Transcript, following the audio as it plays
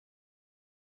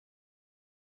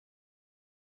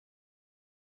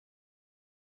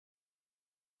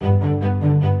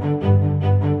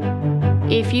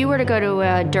If you were to go to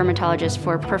a dermatologist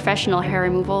for professional hair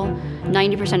removal,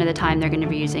 90% of the time they're going to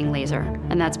be using laser.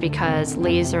 And that's because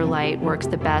laser light works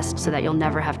the best so that you'll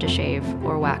never have to shave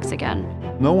or wax again.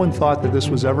 No one thought that this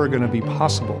was ever going to be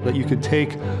possible, that you could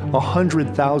take a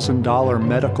 $100,000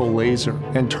 medical laser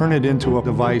and turn it into a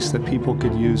device that people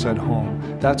could use at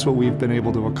home. That's what we've been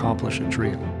able to accomplish at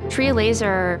TRIA. TRIA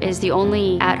Laser is the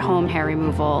only at-home hair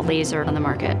removal laser on the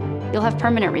market. You'll have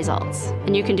permanent results,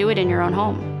 and you can do it in your own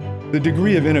home. The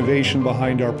degree of innovation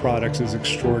behind our products is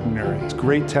extraordinary. It's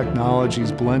great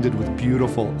technologies blended with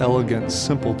beautiful, elegant,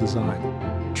 simple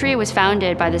design. TRIA was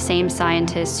founded by the same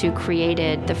scientists who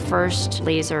created the first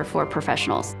laser for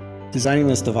professionals. Designing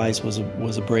this device was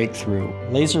a breakthrough.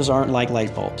 Lasers aren't like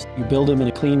light bulbs. You build them in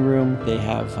a clean room. They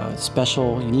have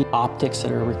special, unique optics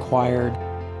that are required.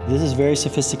 This is very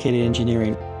sophisticated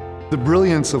engineering. The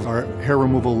brilliance of our hair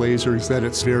removal laser is that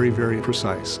it's very, very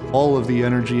precise. All of the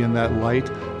energy in that light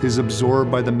is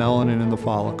absorbed by the melanin in the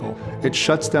follicle. It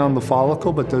shuts down the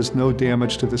follicle but does no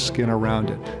damage to the skin around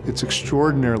it. It's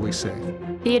extraordinarily safe.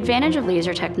 The advantage of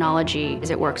laser technology is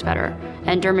it works better,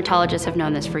 and dermatologists have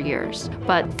known this for years.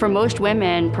 But for most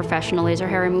women, professional laser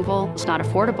hair removal is not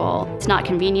affordable, it's not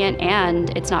convenient,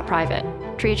 and it's not private.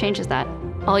 TRIA changes that.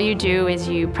 All you do is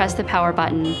you press the power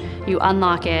button, you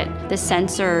unlock it, the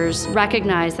sensors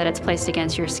recognize that it's placed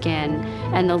against your skin,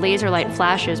 and the laser light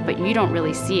flashes, but you don't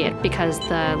really see it because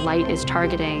the light is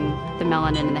targeting the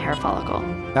melanin in the hair follicle.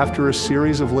 After a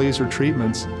series of laser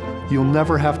treatments, you'll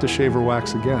never have to shave or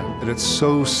wax again. And it's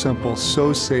so simple,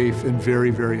 so safe, and very,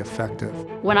 very effective.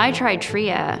 When I tried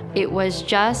TRIA, it was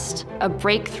just a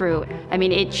breakthrough. I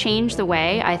mean, it changed the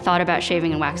way I thought about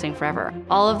shaving and waxing forever.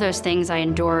 All of those things I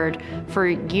endured for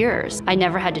years, I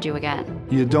never had to do again.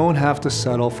 You don't have to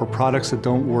settle for products that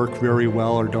don't work very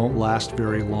well or don't last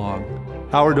very long.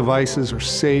 Our devices are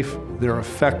safe, they're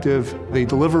effective, they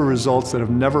deliver results that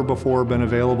have never before been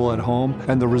available at home,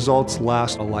 and the results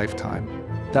last a lifetime.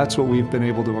 That's what we've been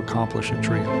able to accomplish at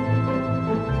TRIA.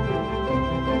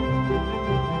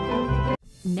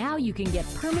 Now you can get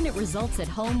permanent results at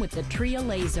home with the TRIA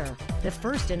Laser, the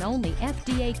first and only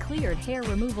FDA-cleared hair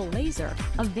removal laser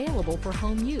available for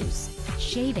home use.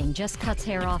 Shaving just cuts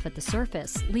hair off at the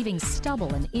surface, leaving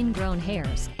stubble and ingrown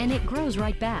hairs, and it grows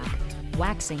right back.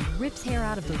 Waxing rips hair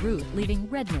out of the root, leaving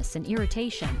redness and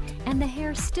irritation, and the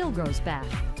hair still grows back.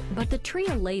 But the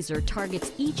TRIA Laser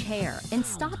targets each hair and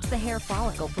stops the hair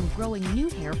follicle from growing new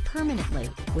hair permanently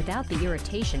without the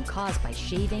irritation caused by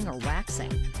shaving or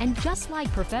waxing. And just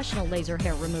like professional laser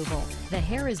hair removal, the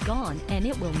hair is gone and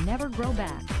it will never grow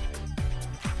back.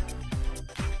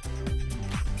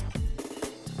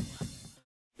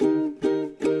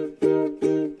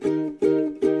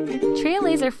 TRIA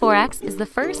Laser 4X is the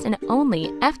first and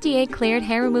only FDA-cleared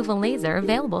hair removal laser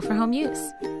available for home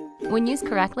use. When used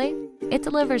correctly, it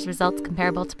delivers results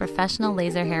comparable to professional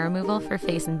laser hair removal for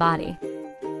face and body.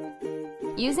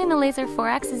 Using the Laser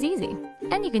 4X is easy,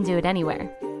 and you can do it anywhere.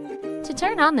 To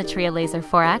turn on the TRIA Laser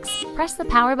 4X, press the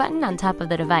power button on top of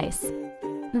the device.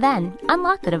 Then,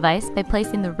 unlock the device by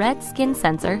placing the red skin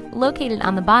sensor located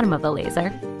on the bottom of the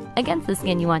laser against the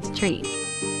skin you want to treat.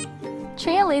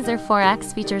 TRIA Laser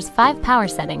 4X features 5 power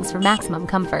settings for maximum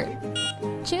comfort.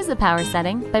 Choose the power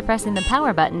setting by pressing the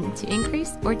power button to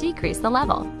increase or decrease the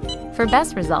level. For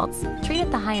best results, treat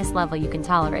at the highest level you can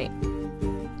tolerate.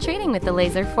 Treating with the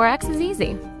Laser 4X is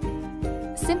easy.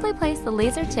 Simply place the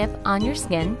laser tip on your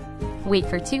skin, wait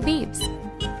for 2 beeps,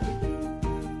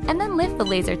 and then lift the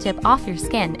laser tip off your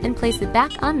skin and place it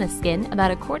back on the skin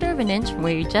about 1/4 of an inch from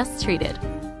where you just treated.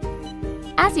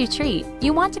 As you treat,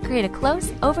 you want to create a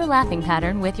close, overlapping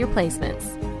pattern with your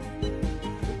placements.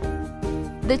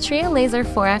 The TRIA Laser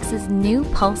 4X's new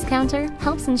pulse counter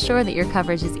helps ensure that your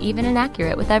coverage is even and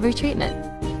accurate with every treatment.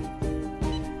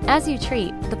 As you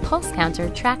treat, the pulse counter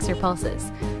tracks your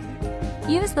pulses.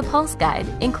 Use the pulse guide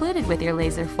included with your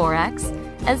Laser 4X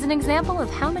as an example of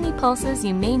how many pulses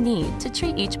you may need to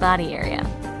treat each body area.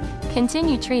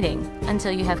 Continue treating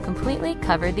until you have completely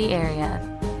covered the area.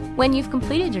 When you've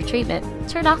completed your treatment,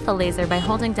 turn off the laser by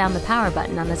holding down the power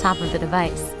button on the top of the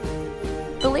device.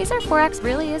 The Laser 4X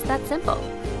really is that simple.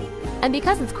 And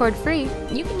because it's cord-free,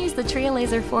 you can use the TRIA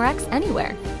Laser 4X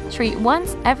anywhere. Treat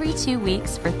once every 2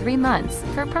 weeks for 3 months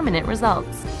for permanent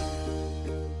results.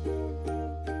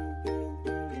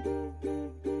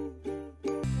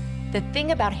 The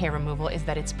thing about hair removal is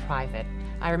that it's private.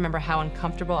 I remember how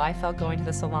uncomfortable I felt going to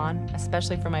the salon,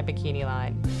 especially for my bikini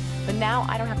line. But now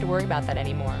I don't have to worry about that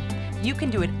anymore. You can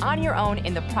do it on your own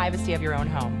in the privacy of your own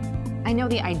home. I know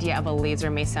the idea of a laser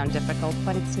may sound difficult,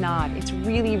 but it's not. It's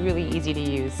really, really easy to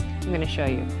use. I'm going to show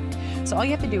you. So all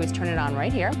you have to do is turn it on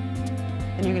right here.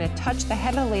 Then you're going to touch the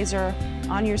head of the laser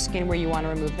on your skin where you want to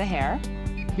remove the hair.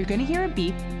 You're going to hear a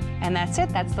beep, and that's it.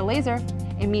 That's the laser.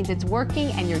 It means it's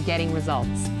working and you're getting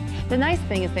results. The nice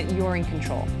thing is that you're in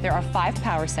control. There are 5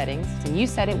 power settings, and you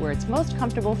set it where it's most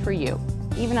comfortable for you.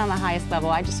 Even on the highest level,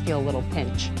 I just feel a little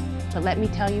pinch. But let me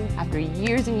tell you, after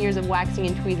years and years of waxing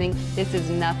and tweezing, this is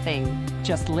nothing.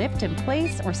 Just lift in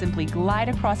place or simply glide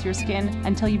across your skin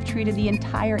until you've treated the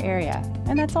entire area.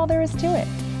 And that's all there is to it.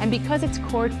 And because it's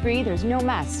cord-free, there's no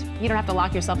mess. You don't have to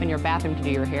lock yourself in your bathroom to do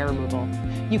your hair removal.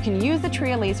 You can use the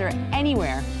TRIA laser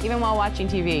anywhere, even while watching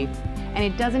TV. And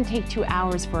it doesn't take 2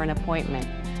 hours for an appointment.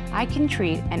 I can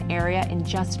treat an area in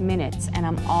just minutes, and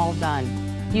I'm all done.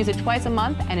 Use it twice a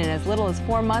month, and in as little as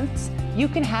 4 months, you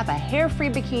can have a hair-free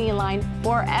bikini line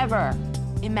forever.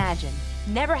 Imagine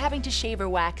never having to shave or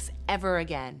wax ever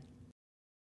again.